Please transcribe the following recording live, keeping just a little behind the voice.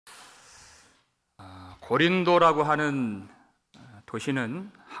고린도라고 하는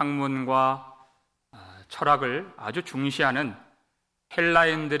도시는 학문과 철학을 아주 중시하는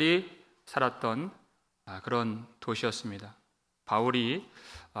헬라인들이 살았던 그런 도시였습니다. 바울이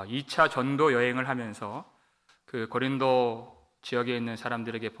 2차 전도 여행을 하면서 그 고린도 지역에 있는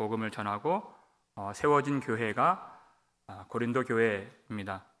사람들에게 복음을 전하고 세워진 교회가 고린도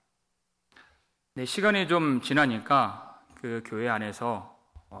교회입니다. 네, 시간이 좀 지나니까 그 교회 안에서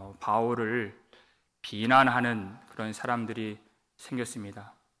바울을 비난하는 그런 사람들이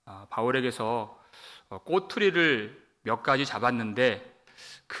생겼습니다. 바울에게서 꼬투리를 몇 가지 잡았는데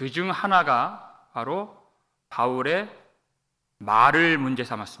그 중 하나가 바로 바울의 말을 문제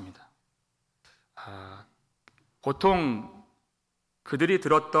삼았습니다. 보통 그들이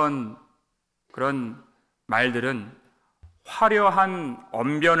들었던 그런 말들은 화려한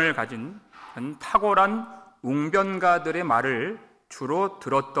언변을 가진 탁월한 웅변가들의 말을 주로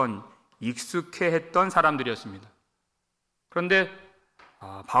들었던, 익숙해했던 사람들이었습니다. 그런데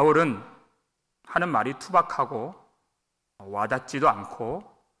바울은 하는 말이 투박하고 와닿지도 않고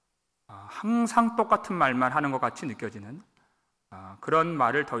항상 똑같은 말만 하는 것 같이 느껴지는 그런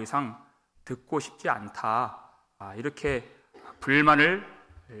말을 더 이상 듣고 싶지 않다, 이렇게 불만을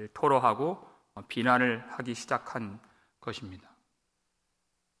토로하고 비난을 하기 시작한 것입니다.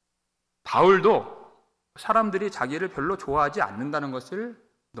 바울도 사람들이 자기를 별로 좋아하지 않는다는 것을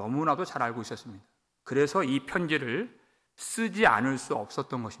너무나도 잘 알고 있었습니다. 그래서 이 편지를 쓰지 않을 수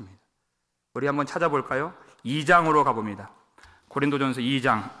없었던 것입니다. 우리 한번 찾아볼까요? 2장으로 가봅니다. 고린도전서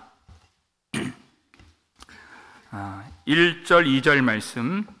 2장 1절 2절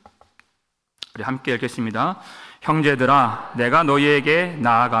말씀 우리 함께 읽겠습니다. 형제들아, 내가 너희에게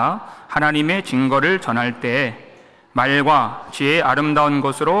나아가 하나님의 증거를 전할 때에 말과 지혜의 아름다운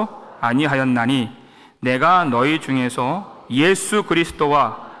것으로 아니하였나니 내가 너희 중에서 예수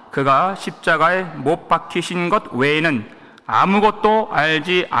그리스도와 그가 십자가에 못 박히신 것 외에는 아무것도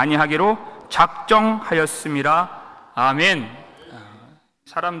알지 아니하기로 작정하였음이라. 아멘.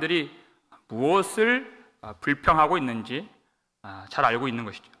 사람들이 무엇을 불평하고 있는지 잘 알고 있는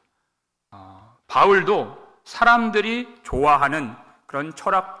것이죠. 바울도 사람들이 좋아하는 그런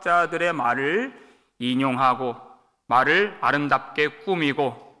철학자들의 말을 인용하고 말을 아름답게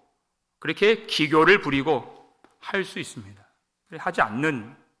꾸미고 그렇게 기교를 부리고 할 수 있습니다. 하지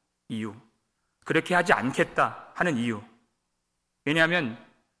않는 이유, 그렇게 하지 않겠다 하는 이유, 왜냐하면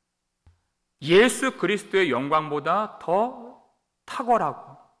예수 그리스도의 영광보다 더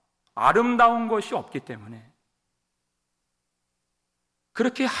탁월하고 아름다운 것이 없기 때문에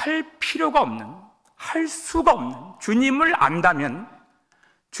그렇게 할 필요가 없는, 할 수가 없는, 주님을 안다면,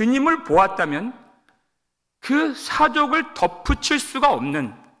 주님을 보았다면 그 사족을 덧붙일 수가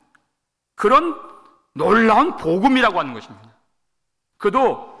없는 그런 놀라운 복음이라고 하는 것입니다.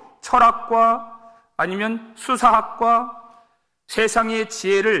 그도 철학과 아니면 수사학과 세상의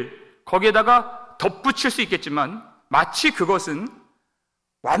지혜를 거기에다가 덧붙일 수 있겠지만 마치 그것은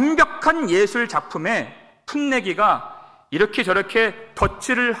완벽한 예술 작품의 풋내기가 이렇게 저렇게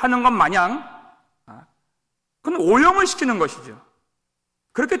덧칠을 하는 것 마냥 그건 오염을 시키는 것이죠.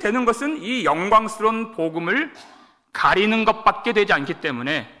 그렇게 되는 것은 이 영광스러운 복음을 가리는 것밖에 되지 않기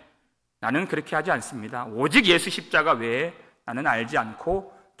때문에 나는 그렇게 하지 않습니다. 오직 예수 십자가 외에 나는 알지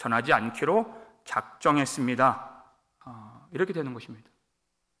않고 전하지 않기로 작정했습니다. 이렇게 되는 것입니다.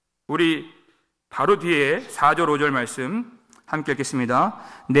 우리 바로 뒤에 4절 5절 말씀 함께 읽겠습니다.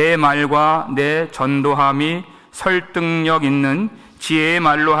 내 말과 내 전도함이 설득력 있는 지혜의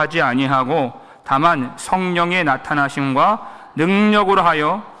말로 하지 아니하고 다만 성령의 나타나심과 능력으로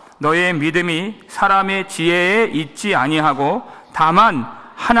하여 너의 믿음이 사람의 지혜에 있지 아니하고 다만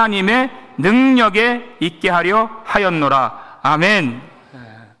하나님의 능력에 있게 하려 하였노라. 아멘.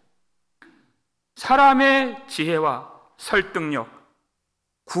 사람의 지혜와 설득력,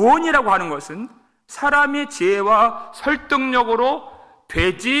 구원이라고 하는 것은 사람의 지혜와 설득력으로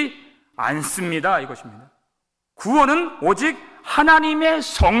되지 않습니다, 이것입니다. 구원은 오직 하나님의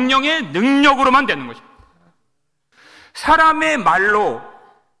성령의 능력으로만 되는 것입니다. 사람의 말로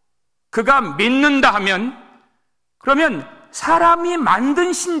그가 믿는다 하면 그러면 사람이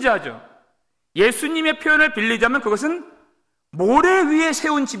만든 신자죠. 예수님의 표현을 빌리자면 그것은 모래 위에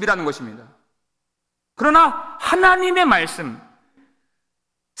세운 집이라는 것입니다. 그러나 하나님의 말씀,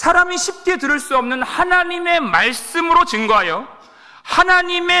 사람이 쉽게 들을 수 없는 하나님의 말씀으로 증거하여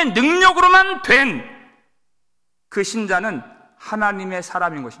하나님의 능력으로만 된 그 신자는 하나님의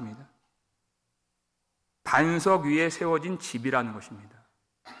사람인 것입니다. 반석 위에 세워진 집이라는 것입니다.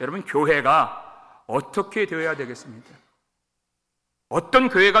 여러분, 교회가 어떻게 되어야 되겠습니까? 어떤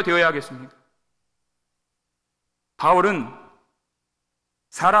교회가 되어야 하겠습니까? 바울은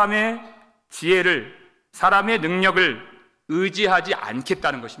사람의 지혜를 사람의 능력을 의지하지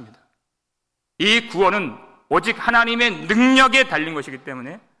않겠다는 것입니다. 이 구원은 오직 하나님의 능력에 달린 것이기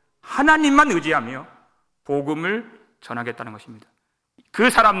때문에 하나님만 의지하며 복음을 전하겠다는 것입니다. 그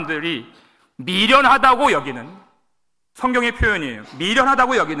사람들이 미련하다고 여기는, 성경의 표현이에요,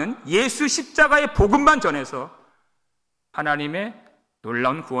 미련하다고 여기는 예수 십자가의 복음만 전해서 하나님의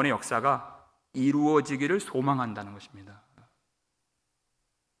놀라운 구원의 역사가 이루어지기를 소망한다는 것입니다.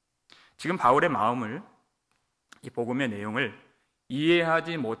 지금 바울의 마음을, 이 복음의 내용을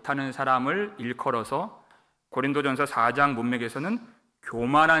이해하지 못하는 사람을 일컬어서 고린도전서 4장 문맥에서는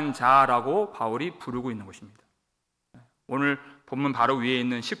교만한 자라고 바울이 부르고 있는 것입니다. 오늘 본문 바로 위에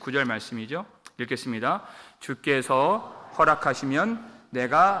있는 19절 말씀이죠. 읽겠습니다. 주께서 허락하시면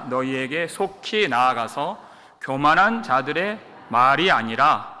내가 너희에게 속히 나아가서 교만한 자들의 말이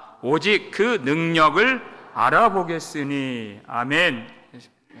아니라 오직 그 능력을 알아보겠으니. 아멘.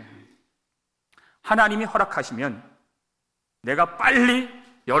 하나님이 허락하시면 내가 빨리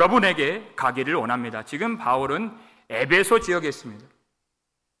여러분에게 가기를 원합니다. 지금 바울은 에베소 지역에 있습니다.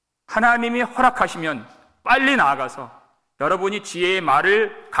 하나님이 허락하시면 빨리 나아가서, 여러분이 지혜의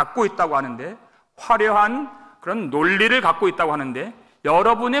말을 갖고 있다고 하는데, 화려한 그런 논리를 갖고 있다고 하는데,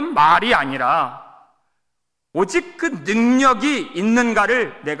 여러분의 말이 아니라 오직 그 능력이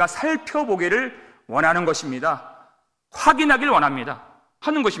있는가를 내가 살펴보기를 원하는 것입니다. 확인하길 원합니다.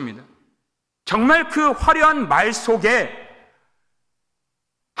 하는 것입니다. 정말 그 화려한 말 속에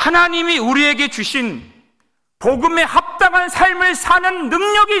하나님이 우리에게 주신 복음에 합당한 삶을 사는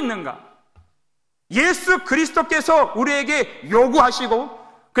능력이 있는가? 예수 그리스도께서 우리에게 요구하시고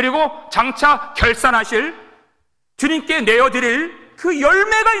그리고 장차 결산하실, 주님께 내어드릴 그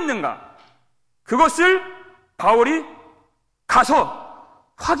열매가 있는가? 그것을 바울이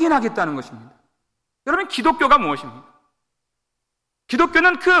가서 확인하겠다는 것입니다. 여러분, 기독교가 무엇입니까?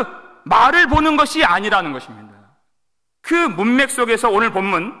 기독교는 그 말을 보는 것이 아니라는 것입니다. 그 문맥 속에서 오늘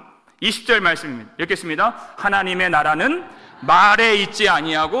본문 20절 말씀입니다. 읽겠습니다. 하나님의 나라는 말에 있지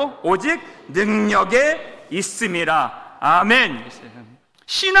아니하고 오직 능력에 있음이라. 아멘.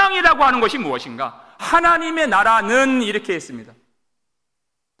 신앙이라고 하는 것이 무엇인가? 하나님의 나라는 이렇게 했습니다.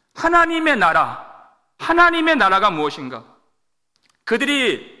 하나님의 나라가 무엇인가?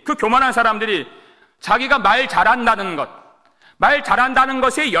 그들이, 그 교만한 사람들이 자기가 말 잘한다는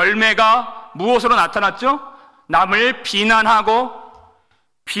것의 열매가 무엇으로 나타났죠? 남을 비난하고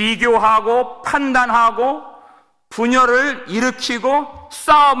비교하고 판단하고 분열을 일으키고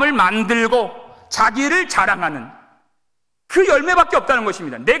싸움을 만들고 자기를 자랑하는 그 열매밖에 없다는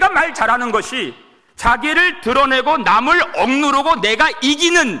것입니다. 내가 말 잘하는 것이 자기를 드러내고 남을 억누르고 내가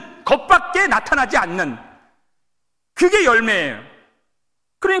이기는 것밖에 나타나지 않는, 그게 열매예요.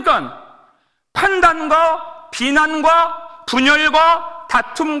 그러니까 판단과 비난과 분열과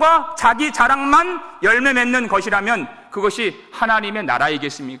다툼과 자기 자랑만 열매 맺는 것이라면 그것이 하나님의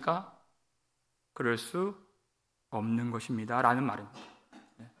나라이겠습니까? 그럴 수 없는 것입니다 라는 말입니다.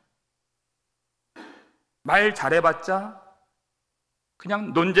 말 잘해봤자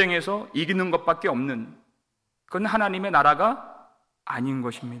그냥 논쟁에서 이기는 것밖에 없는, 그건 하나님의 나라가 아닌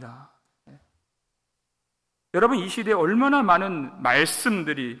것입니다. 여러분, 이 시대에 얼마나 많은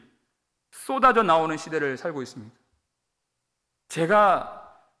말씀들이 쏟아져 나오는 시대를 살고 있습니까? 제가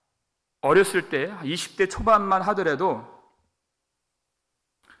어렸을 때 20대 초반만 하더라도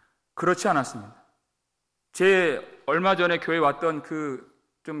그렇지 않았습니다. 제 얼마 전에 교회 왔던 그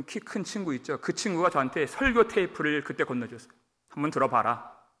좀 키 큰 친구 있죠. 그 친구가 저한테 설교 테이프를 그때 건네줬어요. 한번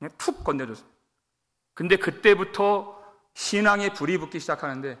들어봐라. 그냥 툭 건네줬어요. 근데 그때부터 신앙에 불이 붙기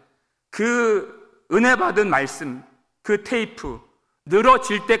시작하는데, 그 은혜 받은 말씀, 그 테이프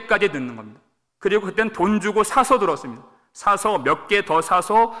늘어질 때까지 듣는 겁니다. 그리고 그때는 돈 주고 사서 들었습니다. 사서 몇 개 더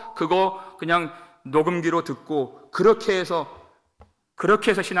사서 그거 그냥 녹음기로 듣고 그렇게 해서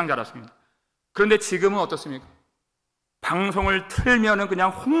신앙 자랐습니다. 그런데 지금은 어떻습니까? 방송을 틀면은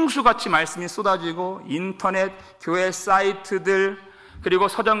그냥 홍수같이 말씀이 쏟아지고, 인터넷, 교회 사이트들, 그리고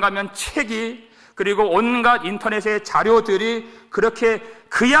서점 가면 책이, 그리고 온갖 인터넷의 자료들이 그렇게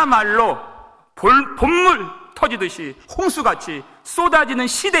그야말로 본물 터지듯이 홍수같이 쏟아지는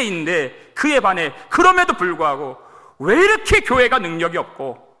시대인데, 그에 반해 그럼에도 불구하고 왜 이렇게 교회가 능력이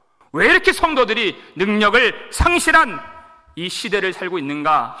없고 왜 이렇게 성도들이 능력을 상실한 이 시대를 살고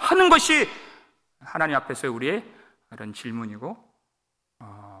있는가 하는 것이 하나님 앞에서 우리의 이런 질문이고,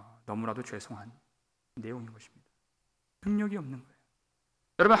 너무나도 죄송한 내용인 것입니다. 능력이 없는 거예요.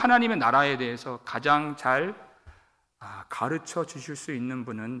 여러분, 하나님의 나라에 대해서 가장 잘 가르쳐 주실 수 있는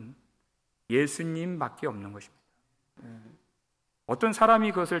분은 예수님밖에 없는 것입니다. 어떤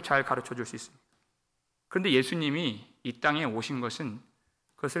사람이 그것을 잘 가르쳐 줄 수 있습니까? 그런데 예수님이 이 땅에 오신 것은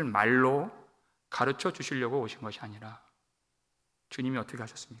그것을 말로 가르쳐 주시려고 오신 것이 아니라 주님이 어떻게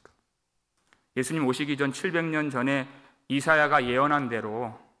하셨습니까? 예수님 오시기 전 700년 전에 이사야가 예언한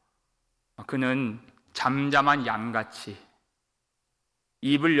대로 그는 잠잠한 양같이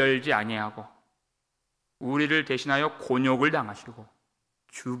입을 열지 아니하고 우리를 대신하여 곤욕을 당하시고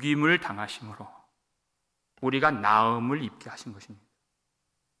죽임을 당하심으로 우리가 나음을 입게 하신 것입니다.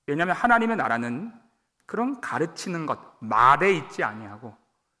 왜냐하면 하나님의 나라는 그런 가르치는 것, 말에 있지 아니하고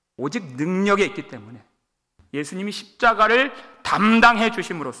오직 능력에 있기 때문에 예수님이 십자가를 담당해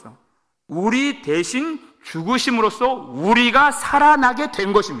주심으로써 우리 대신 죽으심으로써 우리가 살아나게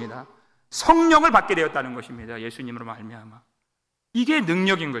된 것입니다. 성령을 받게 되었다는 것입니다. 예수님으로 말미암아. 이게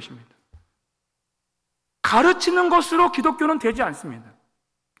능력인 것입니다. 가르치는 것으로 기독교는 되지 않습니다.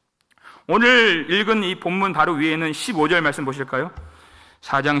 오늘 읽은 이 본문 바로 위에는 15절 말씀 보실까요?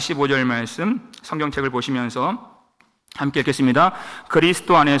 4장 15절 말씀 성경책을 보시면서 함께 읽겠습니다.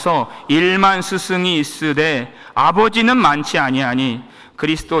 그리스도 안에서 1만 스승이 있으되 아버지는 많지 아니하니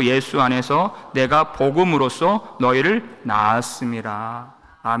그리스도 예수 안에서 내가 복음으로써 너희를 낳았음이라.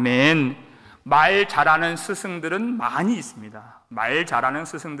 아멘. 말 잘하는 스승들은 많이 있습니다. 말 잘하는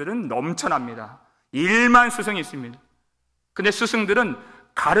스승들은 넘쳐납니다. 1만 스승이 있습니다. 근데 스승들은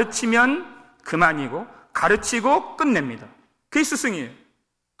가르치면 그만이고 가르치고 끝냅니다. 그게 스승이에요.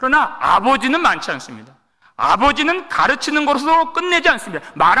 그러나 아버지는 많지 않습니다. 아버지는 가르치는 것으로 끝내지 않습니다.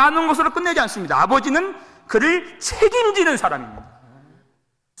 말하는 것으로 끝내지 않습니다. 아버지는 그를 책임지는 사람입니다.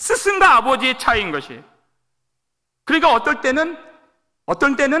 스승과 아버지의 차이인 것이에요. 그러니까 어떨 때는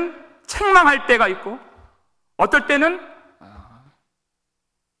책망할 때가 있고 어떨 때는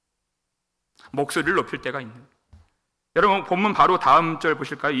목소리를 높일 때가 있는. 여러분 본문 바로 다음 절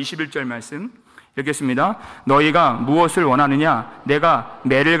보실까요? 21절 말씀 읽겠습니다. 너희가 무엇을 원하느냐? 내가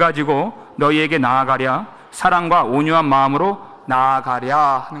매를 가지고 너희에게 나아가랴. 사랑과 온유한 마음으로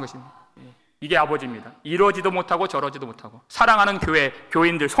나아가랴 하는 것입니다. 이게 아버지입니다. 이러지도 못하고 저러지도 못하고 사랑하는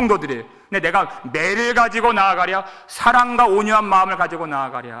교인들, 성도들이에요. 근데 내가 매를 가지고 나아가랴. 사랑과 온유한 마음을 가지고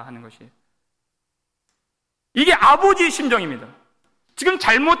나아가랴 하는 것이에요. 이게 아버지의 심정입니다. 지금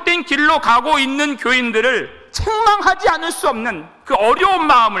잘못된 길로 가고 있는 교인들을 책망하지 않을 수 없는 그 어려운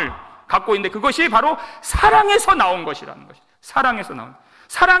마음을 갖고 있는데 그것이 바로 사랑에서 나온 것이라는 것이에요. 사랑에서 나온.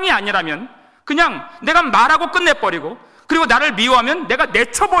 사랑이 아니라면 그냥 내가 말하고 끝내버리고 그리고 나를 미워하면 내가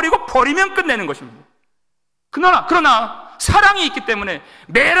내쳐버리고 버리면 끝내는 것입니다. 그러나 사랑이 있기 때문에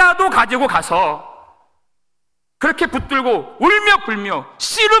매라도 가지고 가서 그렇게 붙들고 울며 불며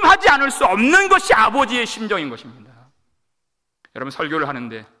씨름하지 않을 수 없는 것이 아버지의 심정인 것입니다. 여러분 설교를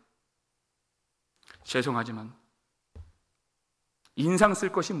하는데 죄송하지만 인상 쓸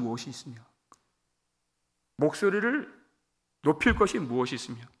것이 무엇이 있으며 목소리를 높일 것이 무엇이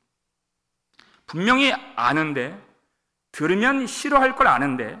있으며 분명히 아는데 들으면 싫어할 걸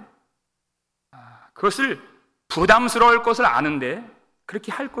아는데 그것을 부담스러울 것을 아는데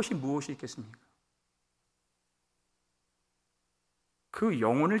그렇게 할 것이 무엇이 있겠습니까? 그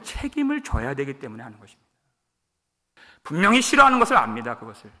영혼을 책임을 져야 되기 때문에 하는 것입니다. 분명히 싫어하는 것을 압니다.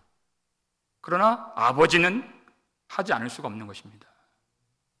 그것을. 그러나 아버지는 하지 않을 수가 없는 것입니다.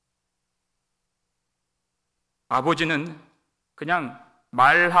 아버지는 그냥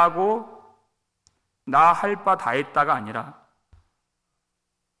말하고 나 할 바 다 했다가 아니라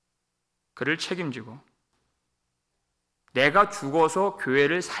그를 책임지고 내가 죽어서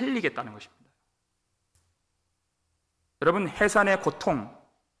교회를 살리겠다는 것입니다. 여러분 해산의 고통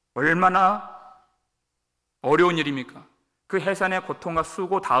얼마나 어려운 일입니까? 그 해산의 고통과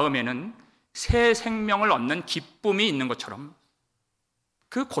수고 다음에는 새 생명을 얻는 기쁨이 있는 것처럼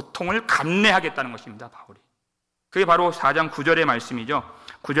그 고통을 감내하겠다는 것입니다. 바울이. 그게 바로 4장 9절의 말씀이죠.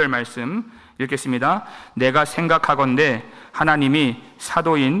 9절 말씀 읽겠습니다. 내가 생각하건대 하나님이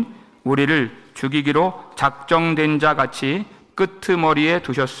사도인 우리를 죽이기로 작정된 자 같이 끄트머리에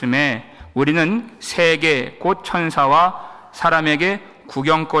두셨음에 우리는 세계 곧 천사와 사람에게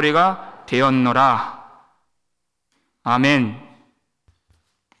구경거리가 되었노라. 아멘.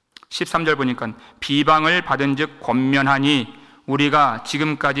 13절 보니까 비방을 받은 즉 권면하니 우리가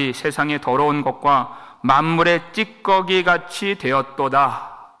지금까지 세상의 더러운 것과 만물의 찌꺼기 같이 되었도다.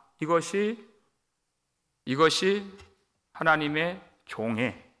 이것이 하나님의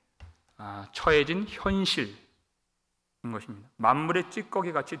종에 처해진 현실인 것입니다. 만물의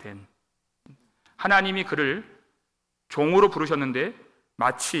찌꺼기 같이 된 하나님이 그를 종으로 부르셨는데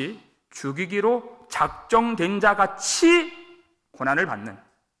마치 죽이기로 작정된 자 같이 고난을 받는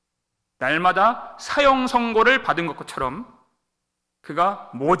날마다 사형 선고를 받은 것처럼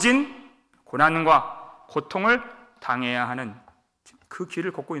그가 모진 고난과 고통을 당해야 하는 그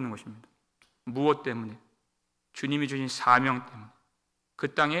길을 걷고 있는 것입니다. 무엇 때문에? 주님이 주신 사명 때문에,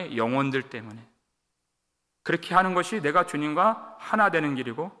 그 땅의 영혼들 때문에, 그렇게 하는 것이 내가 주님과 하나 되는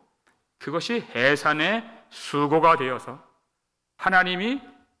길이고, 그것이 해산의 수고가 되어서 하나님이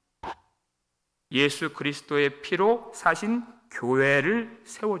예수 그리스도의 피로 사신 교회를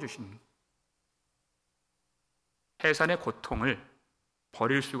세워주신 해산의 고통을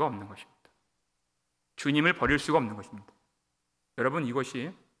버릴 수가 없는 것입니다. 주님을 버릴 수가 없는 것입니다. 여러분,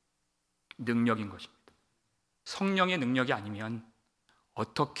 이것이 능력인 것입니다. 성령의 능력이 아니면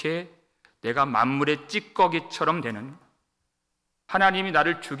어떻게 내가 만물의 찌꺼기처럼 되는, 하나님이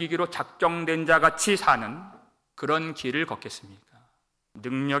나를 죽이기로 작정된 자 같이 사는 그런 길을 걷겠습니까?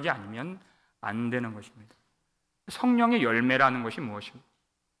 능력이 아니면 안 되는 것입니다. 성령의 열매라는 것이 무엇입니까?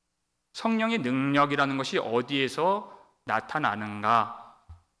 성령의 능력이라는 것이 어디에서 나타나는가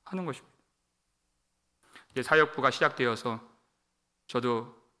하는 것입니다. 이제 사역부가 시작되어서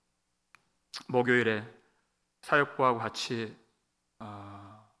저도 목요일에 사역부하고 같이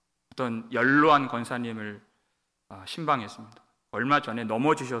어떤 연로한 권사님을 신방했습니다. 얼마 전에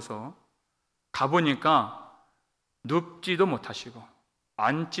넘어지셔서 가보니까 눕지도 못하시고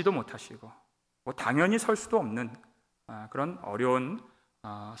앉지도 못하시고 당연히 설 수도 없는 그런 어려운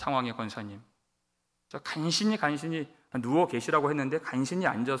상황의 권사님. 간신히 누워 계시라고 했는데 간신히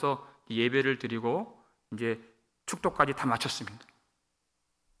앉아서 예배를 드리고 이제 축도까지 다 마쳤습니다.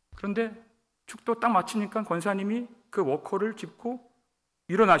 그런데 축도 딱 마치니까 권사님이 그 워커를 짚고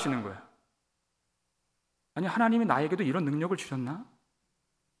일어나시는 거예요. 아니, 하나님이 나에게도 이런 능력을 주셨나?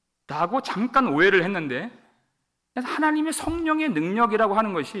 라고 잠깐 오해를 했는데, 하나님의 성령의 능력이라고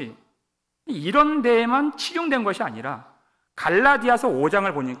하는 것이 이런 데에만 치중된 것이 아니라 갈라디아서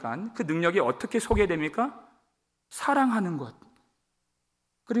 5장을 보니까 그 능력이 어떻게 소개됩니까? 사랑하는 것,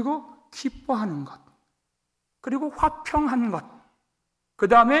 그리고 기뻐하는 것, 그리고 화평하는 것, 그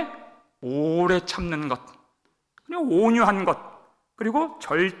다음에 오래 참는 것, 그리고 온유한 것, 그리고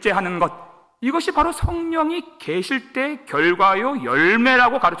절제하는 것. 이것이 바로 성령이 계실 때 결과요,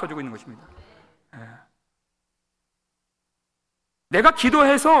 열매라고 가르쳐주고 있는 것입니다. 내가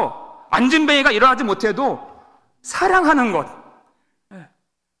기도해서 안진뱅이가 일어나지 못해도 사랑하는 것.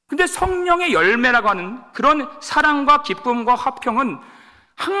 근데 성령의 열매라고 하는 그런 사랑과 기쁨과 화평은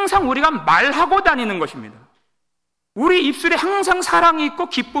항상 우리가 말하고 다니는 것입니다. 우리 입술에 항상 사랑이 있고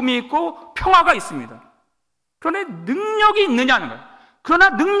기쁨이 있고 평화가 있습니다. 그런데 능력이 있느냐는 거예요. 그러나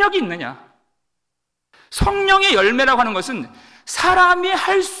능력이 있느냐? 성령의 열매라고 하는 것은 사람이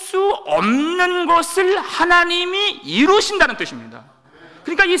할 수 없는 것을 하나님이 이루신다는 뜻입니다.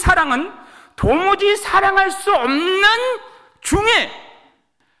 그러니까 이 사랑은 도무지 사랑할 수 없는 중에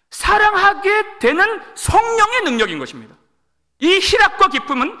사랑하게 되는 성령의 능력인 것입니다. 이 희락과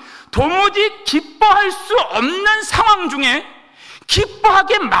기쁨은 도무지 기뻐할 수 없는 상황 중에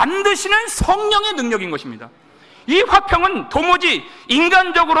기뻐하게 만드시는 성령의 능력인 것입니다. 이 화평은 도무지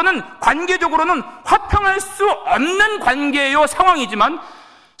인간적으로는, 관계적으로는 화평할 수 없는 관계요 상황이지만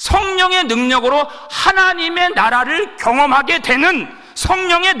성령의 능력으로 하나님의 나라를 경험하게 되는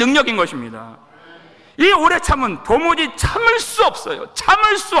성령의 능력인 것입니다. 이 오래 참은 도무지 참을 수 없어요.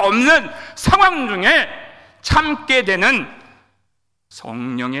 참을 수 없는 상황 중에 참게 되는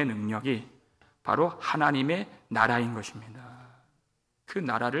성령의 능력이 바로 하나님의 나라인 것입니다. 그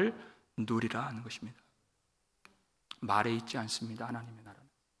나라를 누리라 하는 것입니다. 말에 있지 않습니다. 하나님의 나라는.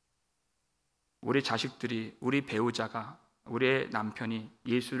 우리 자식들이, 우리 배우자가, 우리의 남편이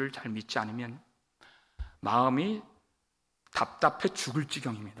예수를 잘 믿지 않으면 마음이 답답해 죽을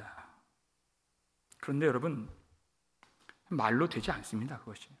지경입니다. 그런데 여러분, 말로 되지 않습니다.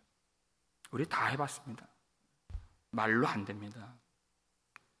 그것이. 우리 다 해봤습니다. 말로 안 됩니다.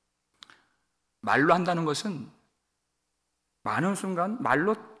 말로 한다는 것은 많은 순간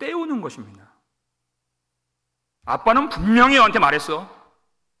말로 때우는 것입니다. 아빠는 분명히 너한테 말했어.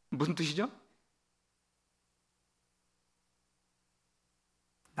 무슨 뜻이죠?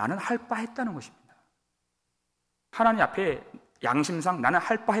 나는 할 바 했다는 것입니다. 하나님 앞에 양심상 나는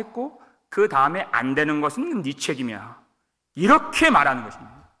할 바 했고 그 다음에 안 되는 것은 네 책임이야. 이렇게 말하는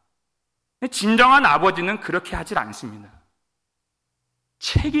것입니다. 진정한 아버지는 그렇게 하질 않습니다.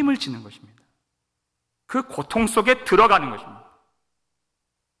 책임을 지는 것입니다. 그 고통 속에 들어가는 것입니다.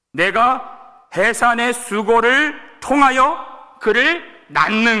 내가 해산의 수고를 통하여 그를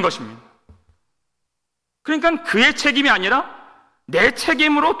낳는 것입니다. 그러니까 그의 책임이 아니라 내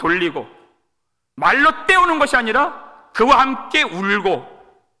책임으로 돌리고, 말로 때우는 것이 아니라 그와 함께 울고,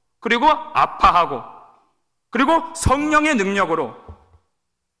 그리고 아파하고, 그리고 성령의 능력으로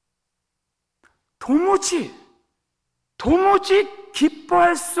도무지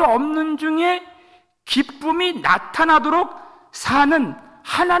기뻐할 수 없는 중에 기쁨이 나타나도록 사는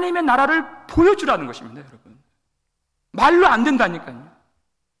하나님의 나라를 보여주라는 것입니다, 여러분. 말로 안 된다니까요.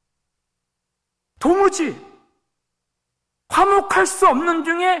 도무지 화목할 수 없는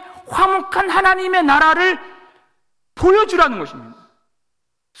중에 화목한 하나님의 나라를 보여주라는 것입니다.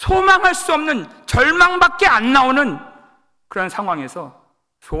 소망할 수 없는, 절망밖에 안 나오는 그런 상황에서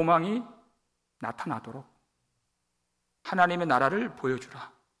소망이 나타나도록 하나님의 나라를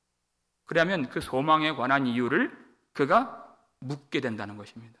보여주라. 그러면 그 소망에 관한 이유를 그가 묻게 된다는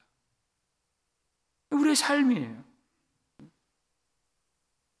것입니다. 우리의 삶이에요.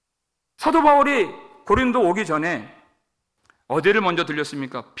 사도 바울이 고린도 오기 전에 어디를 먼저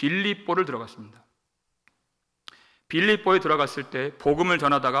들렸습니까? 빌립보를 들어갔습니다. 빌립보에 들어갔을 때 복음을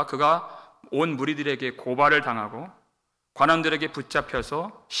전하다가 그가 온 무리들에게 고발을 당하고 관원들에게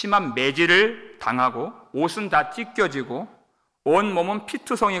붙잡혀서 심한 매질을 당하고 옷은 다 찢겨지고 온 몸은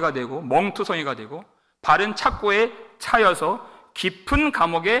피투성이가 되고 멍투성이가 되고 발은 착고에 차여서 깊은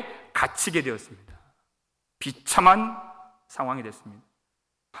감옥에 갇히게 되었습니다. 비참한 상황이 됐습니다.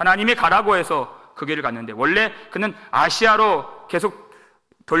 하나님이 가라고 해서 그 길을 갔는데 원래 그는 아시아로 계속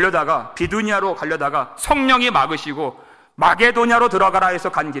돌려다가 비두니아로 가려다가 성령이 막으시고 마게도냐로 들어가라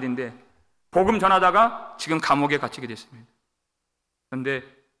해서 간 길인데 복음 전하다가 지금 감옥에 갇히게 됐습니다. 그런데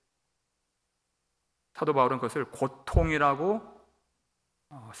사도 바울은 그것을 고통이라고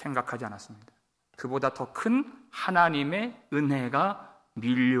생각하지 않았습니다. 그보다 더 큰 하나님의 은혜가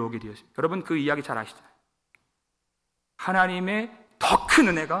밀려오게 되었습니다. 여러분 그 이야기 잘 아시죠? 하나님의 더 큰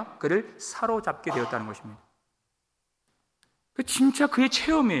은혜가 그를 사로잡게 되었다는 것입니다. 그 진짜 그의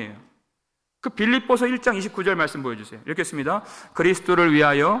체험이에요. 그 빌립보서 1장 29절 말씀 보여주세요. 읽겠습니다. 그리스도를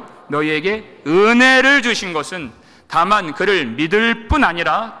위하여 너희에게 은혜를 주신 것은 다만 그를 믿을 뿐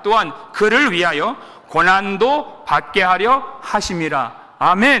아니라 또한 그를 위하여 고난도 받게 하려 하심이라.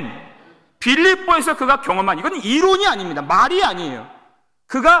 아멘. 빌립보에서 그가 경험한, 이건 이론이 아닙니다. 말이 아니에요.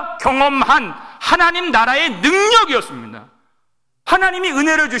 그가 경험한 하나님 나라의 능력이었습니다. 하나님이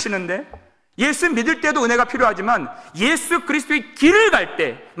은혜를 주시는데 예수 믿을 때도 은혜가 필요하지만 예수 그리스도의 길을 갈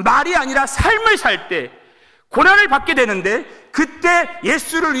때, 말이 아니라 삶을 살 때 고난을 받게 되는데 그때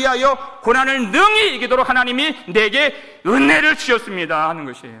예수를 위하여 고난을 능히 이기도록 하나님이 내게 은혜를 주셨습니다 하는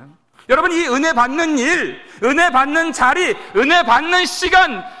것이에요. 여러분 이 은혜 받는 일, 은혜 받는 자리, 은혜 받는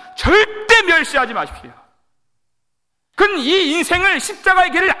시간 절대 멸시하지 마십시오. 그건 이 인생을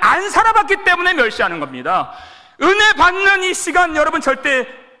십자가의 길을 안 살아봤기 때문에 멸시하는 겁니다. 은혜 받는 이 시간 여러분 절대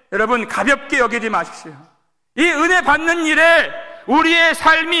여러분 가볍게 여기지 마십시오. 이 은혜 받는 일에 우리의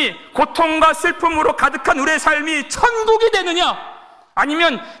삶이 고통과 슬픔으로 가득한 우리의 삶이 천국이 되느냐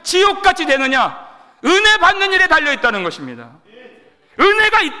아니면 지옥같이 되느냐, 은혜 받는 일에 달려있다는 것입니다.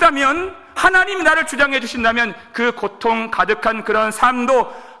 은혜가 있다면, 하나님이 나를 주장해 주신다면 그 고통 가득한 그런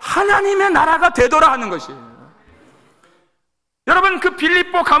삶도 하나님의 나라가 되더라 하는 것이에요. 여러분 그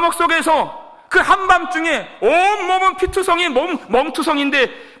빌립보 감옥 속에서 그 한밤중에 온 몸은 피투성이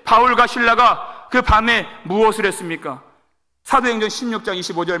멍투성인데 바울과 실라가 그 밤에 무엇을 했습니까? 사도행전 16장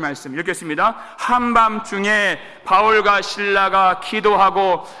 25절 말씀 읽겠습니다. 한밤중에 바울과 실라가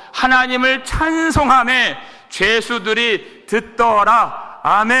기도하고 하나님을 찬송하며 죄수들이 듣더라.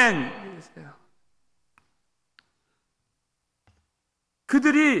 아멘.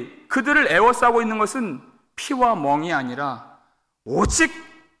 그들을 애워싸고 있는 것은 피와 멍이 아니라 오직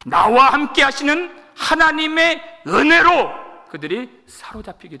나와 함께 하시는 하나님의 은혜로 그들이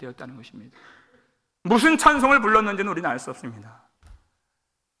사로잡히게 되었다는 것입니다. 무슨 찬송을 불렀는지는 우리는 알 수 없습니다.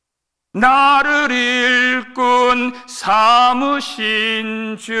 나를 일꾼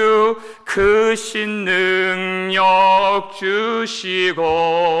삼으신 주 크신 능력 주시고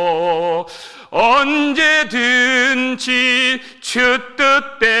언제든지 주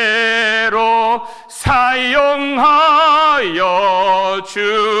뜻대로 사용하여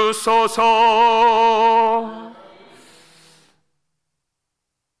주소서.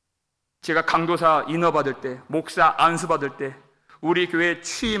 제가 강도사 인허 받을 때, 목사 안수 받을 때, 우리 교회에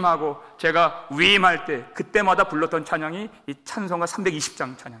취임하고 제가 위임할 때 그때마다 불렀던 찬양이 이 찬송가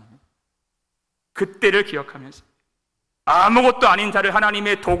 320장 찬양입니다. 그때를 기억하면서 아무것도 아닌 자를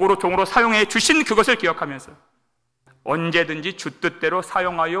하나님의 도구로 종으로 사용해 주신 그것을 기억하면서 언제든지 주 뜻대로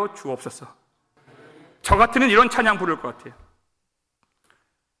사용하여 주옵소서. 저 같으면 이런 찬양 부를 것 같아요.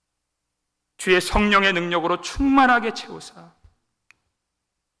 주의 성령의 능력으로 충만하게 채우사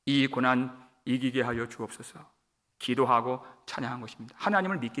이 고난 이기게 하여 주옵소서. 기도하고 찬양한 것입니다.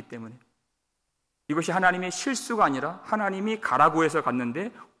 하나님을 믿기 때문에. 이것이 하나님의 실수가 아니라 하나님이 가라고 해서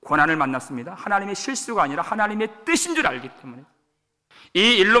갔는데 고난을 만났습니다. 하나님의 실수가 아니라 하나님의 뜻인 줄 알기 때문에.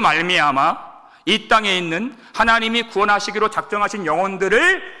 이 일로 말미암아 이 땅에 있는 하나님이 구원하시기로 작정하신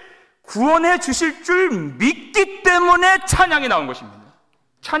영혼들을 구원해 주실 줄 믿기 때문에 찬양이 나온 것입니다.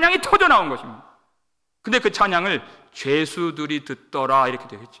 찬양이 터져 나온 것입니다. 근데 그 찬양을 죄수들이 듣더라 이렇게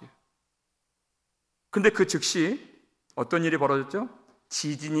되어 있죠. 근데 그 즉시 어떤 일이 벌어졌죠?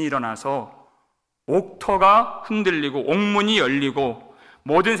 지진이 일어나서 옥터가 흔들리고 옥문이 열리고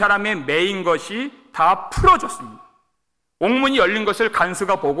모든 사람의 매인 것이 다 풀어졌습니다. 옥문이 열린 것을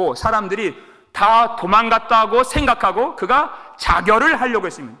간수가 보고 사람들이 다 도망갔다고 생각하고 그가 자결을 하려고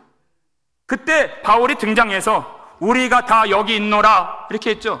했습니다. 그때 바울이 등장해서 우리가 다 여기 있노라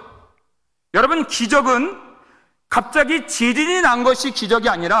이렇게 했죠. 여러분, 기적은 갑자기 지진이 난 것이 기적이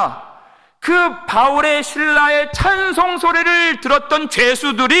아니라 그 바울의 신라의 찬송 소리를 들었던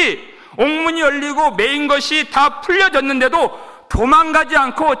죄수들이 옥문이 열리고 매인 것이 다 풀려졌는데도 도망가지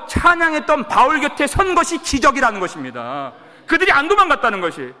않고 찬양했던 바울 곁에 선 것이 기적이라는 것입니다. 그들이 안 도망갔다는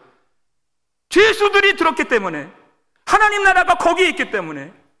것이, 죄수들이 들었기 때문에, 하나님 나라가 거기에 있기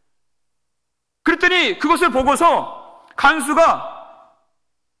때문에. 그랬더니 그것을 보고서 간수가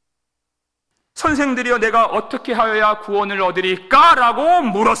선생들이여 내가 어떻게 하여야 구원을 얻으리까? 라고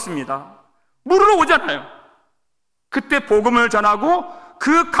물었습니다. 물으러 오잖아요. 그때 복음을 전하고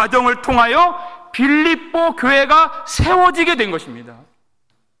그 가정을 통하여 빌립보 교회가 세워지게 된 것입니다.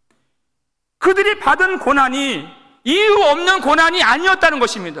 그들이 받은 고난이 이유 없는 고난이 아니었다는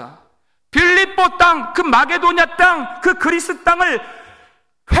것입니다. 빌립보 땅, 그 마게도냐 땅, 그 그리스 땅을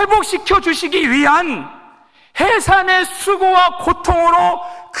회복시켜 주시기 위한 해산의 수고와 고통으로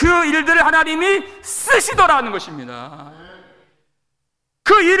그 일들을 하나님이 쓰시더라는 것입니다.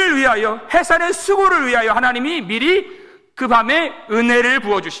 그 일을 위하여, 해산의 수고를 위하여 하나님이 미리 그 밤에 은혜를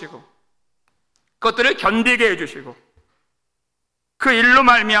부어주시고 그것들을 견디게 해주시고 그 일로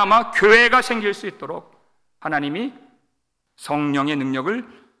말미암아 교회가 생길 수 있도록 하나님이 성령의 능력을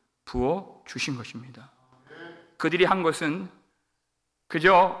부어주신 것입니다. 그들이 한 것은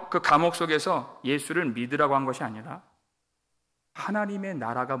그저 그 감옥 속에서 예수를 믿으라고 한 것이 아니라 하나님의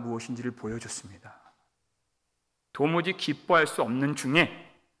나라가 무엇인지를 보여줬습니다. 도무지 기뻐할 수 없는 중에,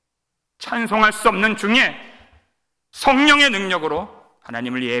 찬송할 수 없는 중에 성령의 능력으로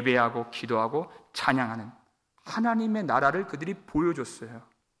하나님을 예배하고 기도하고 찬양하는 하나님의 나라를 그들이 보여줬어요.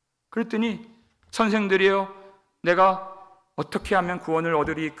 그랬더니 선생들이여 내가 어떻게 하면 구원을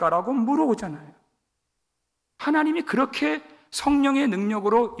얻으리까라고 물어오잖아요. 하나님이 그렇게 성령의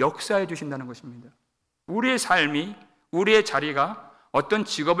능력으로 역사해 주신다는 것입니다. 우리의 삶이, 우리의 자리가 어떤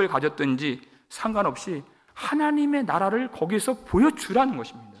직업을 가졌든지 상관없이 하나님의 나라를 거기서 보여주라는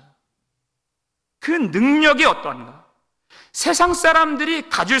것입니다. 그 능력이 어떠한가? 세상 사람들이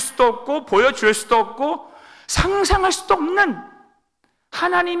가질 수도 없고 보여줄 수도 없고 상상할 수도 없는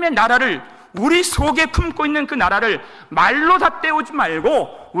하나님의 나라를, 우리 속에 품고 있는 그 나라를 말로 다 때우지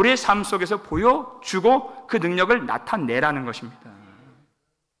말고 우리의 삶 속에서 보여주고 그 능력을 나타내라는 것입니다.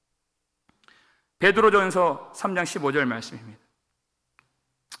 베드로전서 3장 15절 말씀입니다.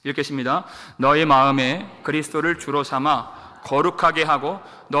 읽겠습니다. 너희 마음에 그리스도를 주로 삼아 거룩하게 하고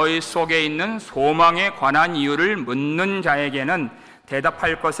너희 속에 있는 소망에 관한 이유를 묻는 자에게는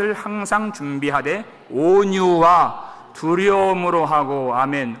대답할 것을 항상 준비하되 온유와 두려움으로 하고,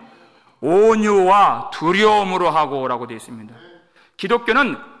 아멘, 온유와 두려움으로 하고 라고 되어 있습니다.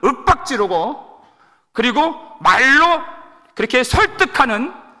 기독교는 윽박지르고 그리고 말로 그렇게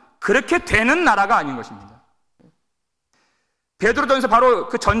설득하는, 그렇게 되는 나라가 아닌 것입니다. 베드로전서 바로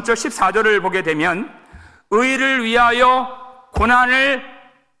그 전절 14절을 보게 되면 의를 위하여 고난을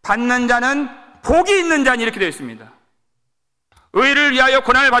받는 자는 복이 있는 자니 이렇게 되어 있습니다. 의를 위하여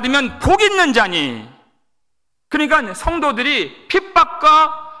고난을 받으면 복이 있는 자니. 그러니까 성도들이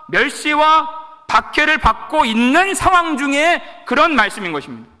핍박과 멸시와 박해를 받고 있는 상황 중에 그런 말씀인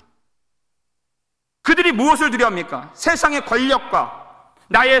것입니다. 그들이 무엇을 두려워합니까? 세상의 권력과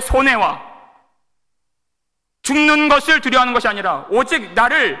나의 손해와 죽는 것을 두려워하는 것이 아니라 오직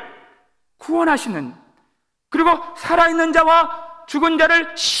나를 구원하시는, 그리고 살아있는 자와 죽은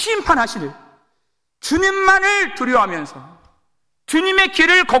자를 심판하시는 주님만을 두려워하면서 주님의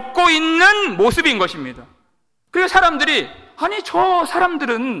길을 걷고 있는 모습인 것입니다. 그래서 사람들이, 아니 저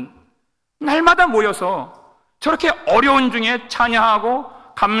사람들은 날마다 모여서 저렇게 어려운 중에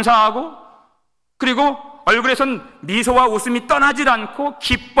찬양하고 감사하고 그리고 얼굴에선 미소와 웃음이 떠나질 않고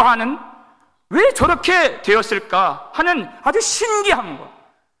기뻐하는, 왜 저렇게 되었을까 하는 아주 신기한 것,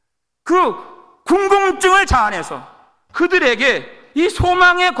 그 궁금증을 자아내서 그들에게 이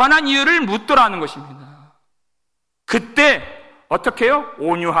소망에 관한 이유를 묻더라는 것입니다. 그때 어떻게 해요?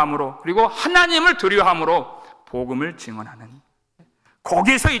 온유함으로 그리고 하나님을 두려워함으로 복음을 증언하는,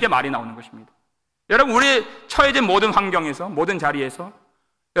 거기서 이제 말이 나오는 것입니다. 여러분, 우리 처해진 모든 환경에서, 모든 자리에서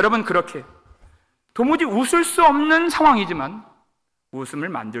여러분 그렇게 도무지 웃을 수 없는 상황이지만 웃음을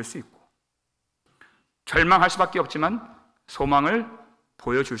만들 수 있고 절망할 수밖에 없지만 소망을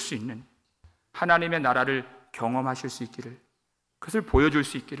보여줄 수 있는 하나님의 나라를 경험하실 수 있기를, 그것을 보여줄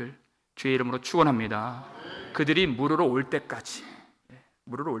수 있기를 주의 이름으로 축원합니다. 그들이 물으러 올 때까지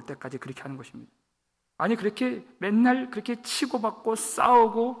그렇게 하는 것입니다. 아니, 그렇게 맨날 그렇게 치고받고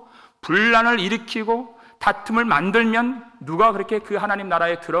싸우고 분란을 일으키고 다툼을 만들면 누가 그렇게 그 하나님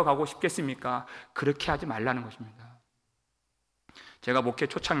나라에 들어가고 싶겠습니까? 그렇게 하지 말라는 것입니다. 제가 목회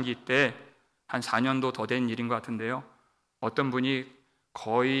초창기 때 한 4년도 더 된 일인 것 같은데요, 어떤 분이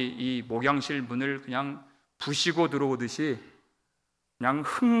거의 이 목양실 문을 그냥 부시고 들어오듯이 그냥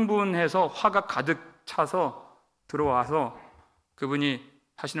흥분해서 화가 가득 차서 들어와서 그분이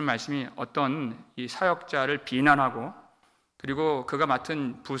하시는 말씀이 어떤 이 사역자를 비난하고, 그리고 그가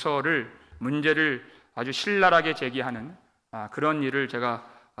맡은 부서를 문제를 아주 신랄하게 제기하는 그런 일을 제가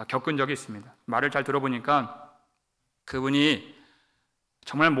겪은 적이 있습니다. 말을 잘 들어보니까 그분이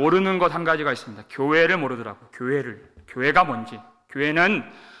정말 모르는 것 한 가지가 있습니다. 교회를 모르더라고요. 교회가 뭔지. 교회는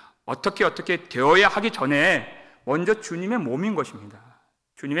어떻게 되어야 하기 전에 먼저 주님의 몸인 것입니다.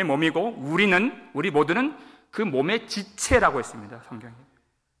 주님의 몸이고 우리 모두는 그 몸의 지체라고 했습니다, 성경이.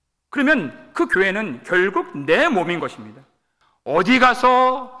 그러면 그 교회는 결국 내 몸인 것입니다. 어디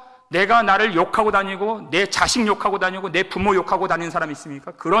가서 내가 나를 욕하고 다니고 내 자식 욕하고 다니고 내 부모 욕하고 다니는 사람이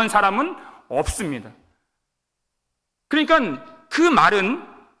있습니까? 그런 사람은 없습니다. 그러니까 그 말은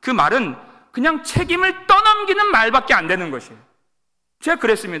그냥 책임을 떠넘기는 말밖에 안 되는 것이에요. 제가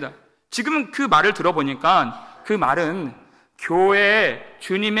그랬습니다. 지금 그 말을 들어보니까 그 말은 교회,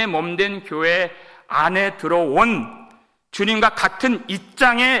 주님의 몸된 교회 안에 들어온 주님과 같은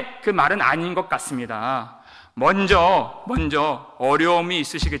입장의 그 말은 아닌 것 같습니다. 먼저 어려움이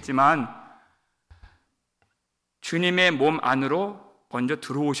있으시겠지만 주님의 몸 안으로 먼저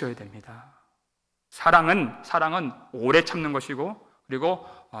들어오셔야 됩니다. 사랑은 오래 참는 것이고, 그리고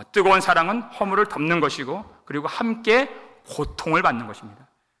뜨거운 사랑은 허물을 덮는 것이고, 그리고 함께 고통을 받는 것입니다.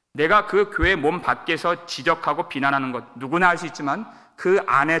 내가 그 교회 몸 밖에서 지적하고 비난하는 것 누구나 할 수 있지만 그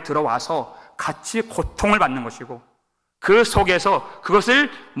안에 들어와서 같이 고통을 받는 것이고, 그 속에서 그것을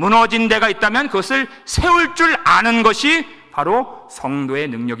무너진 데가 있다면 그것을 세울 줄 아는 것이 바로 성도의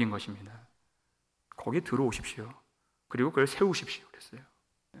능력인 것입니다. 거기 들어오십시오. 그리고 그걸 세우십시오. 그랬어요.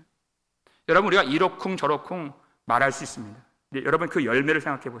 여러분, 우리가 이러쿵 저러쿵 말할 수 있습니다. 여러분, 그 열매를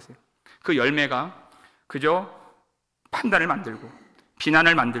생각해 보세요. 그 열매가 그저 판단을 만들고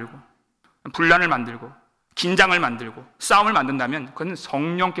비난을 만들고 분란을 만들고 긴장을 만들고 싸움을 만든다면 그건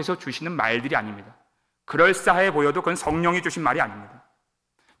성령께서 주시는 말들이 아닙니다. 그럴싸해 보여도 그건 성령이 주신 말이 아닙니다.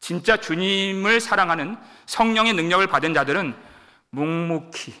 진짜 주님을 사랑하는 성령의 능력을 받은 자들은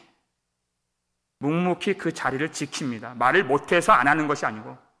묵묵히 그 자리를 지킵니다. 말을 못해서 안 하는 것이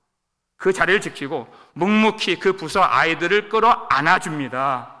아니고 그 자리를 지키고 묵묵히 그 부서 아이들을 끌어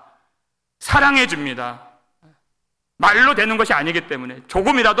안아줍니다. 사랑해줍니다. 말로 되는 것이 아니기 때문에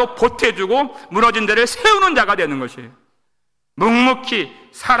조금이라도 보태주고 무너진 데를 세우는 자가 되는 것이에요.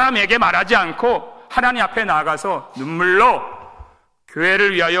 묵묵히 사람에게 말하지 않고 하나님 앞에 나아가서 눈물로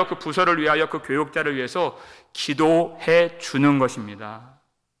교회를 위하여, 그 부서를 위하여, 그 교육자를 위해서 기도해 주는 것입니다.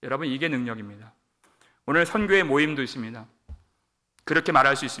 여러분, 이게 능력입니다. 오늘 선교회 모임도 있습니다. 그렇게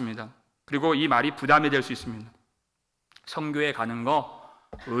말할 수 있습니다. 그리고 이 말이 부담이 될 수 있습니다. 선교회 가는 거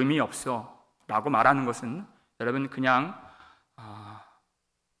의미 없어 라고 말하는 것은 여러분 그냥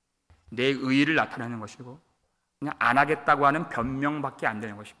내 의의를 나타내는 것이고 그냥 안 하겠다고 하는 변명밖에 안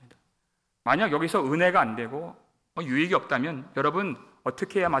되는 것입니다. 만약 여기서 은혜가 안 되고 유익이 없다면 여러분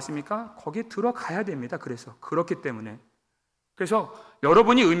어떻게 해야 맞습니까? 거기 들어가야 됩니다. 그렇기 때문에 그래서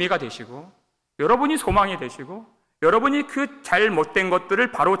여러분이 의미가 되시고 여러분이 소망이 되시고 여러분이 그 잘못된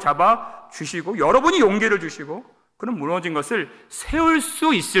것들을 바로 잡아 주시고 여러분이 용기를 주시고 그런 무너진 것을 세울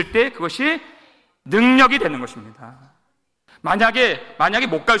수 있을 때 그것이 능력이 되는 것입니다. 만약에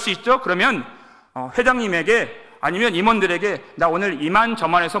못 갈 수 있죠? 그러면 회장님에게 아니면 임원들에게 나 오늘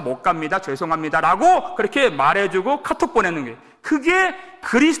이만저만해서 못 갑니다. 죄송합니다. 라고 그렇게 말해주고 카톡 보내는 게 그게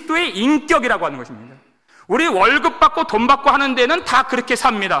그리스도의 인격이라고 하는 것입니다. 우리 월급 받고 돈 받고 하는 데는 다 그렇게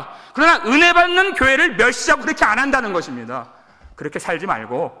삽니다. 그러나 은혜 받는 교회를 멸시하고 그렇게 안 한다는 것입니다. 그렇게 살지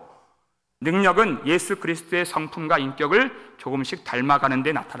말고 능력은 예수 그리스도의 성품과 인격을 조금씩 닮아가는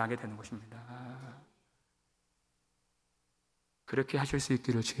데 나타나게 되는 것입니다. 그렇게 하실 수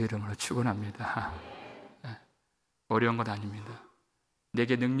있기를 주의 이름으로 축원합니다. 어려운 것 아닙니다.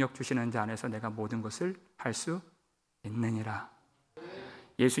 내게 능력 주시는 자 안에서 내가 모든 것을 할 수 있느니라.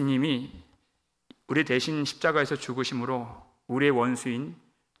 예수님이 우리 대신 십자가에서 죽으심으로 우리의 원수인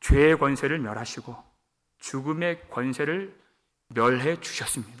죄의 권세를 멸하시고 죽음의 권세를 멸해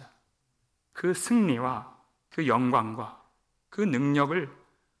주셨습니다. 그 승리와 그 영광과 그 능력을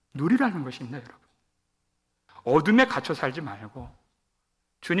누리라는 것입니다, 여러분. 어둠에 갇혀 살지 말고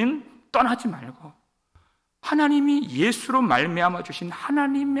주님 떠나지 말고 하나님이 예수로 말미암아 주신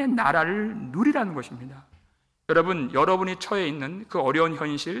하나님의 나라를 누리라는 것입니다. 여러분, 여러분이 처해 있는 그 어려운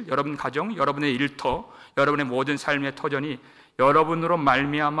현실, 여러분 가정, 여러분의 일터, 여러분의 모든 삶의 터전이 여러분으로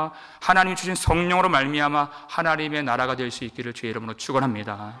말미암아 하나님이 주신 성령으로 말미암아 하나님의 나라가 될 수 있기를 주의 이름으로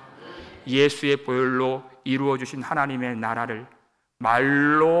축원합니다. 예수의 보혈로 이루어 주신 하나님의 나라를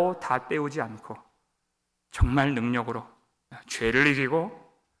말로 다 때우지 않고 정말 능력으로 죄를 이기고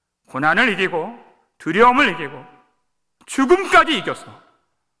고난을 이기고 두려움을 이기고 죽음까지 이겨서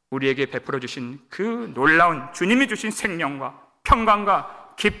우리에게 베풀어 주신 그 놀라운 주님이 주신 생명과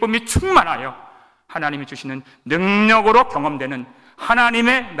평강과 기쁨이 충만하여 하나님이 주시는 능력으로 경험되는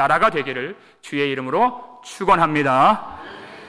하나님의 나라가 되기를 주의 이름으로 축원합니다.